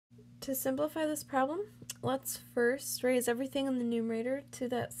To simplify this problem, let's first raise everything in the numerator to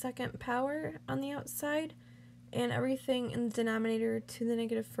that second power on the outside and everything in the denominator to the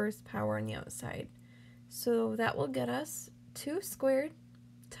negative first power on the outside. So that will get us 2 squared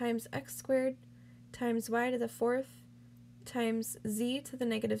times x squared times y to the fourth times z to the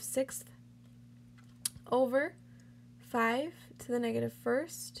negative sixth over 5 to the negative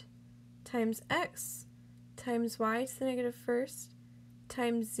first times x times y to the negative first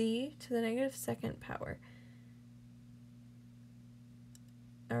times z to the negative second power.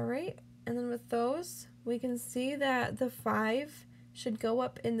 Alright, and then with those, we can see that the 5 should go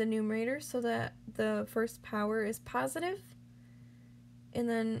up in the numerator so that the first power is positive. And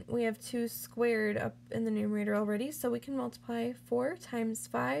then we have 2 squared up in the numerator already, so we can multiply 4 times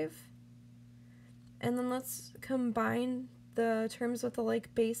 5. And then let's combine the terms with the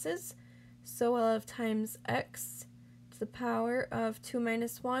like bases. So we'll have times x to the power of 2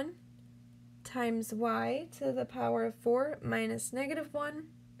 minus 1 times y to the power of 4 minus negative 1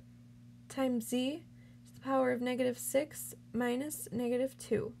 times z to the power of negative 6 minus negative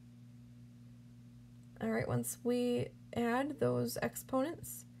 2. Alright, once we add those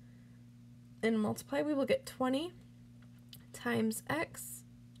exponents and multiply, we will get 20 times x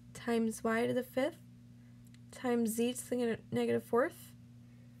times y to the fifth times z to the negative fourth.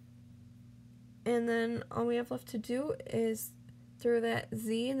 And then all we have left to do is throw that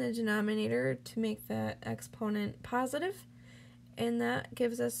z in the denominator to make that exponent positive. And that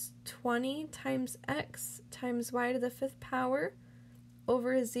gives us 20 times x times y to the fifth power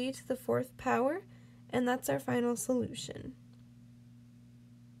over z to the fourth power. And that's our final solution.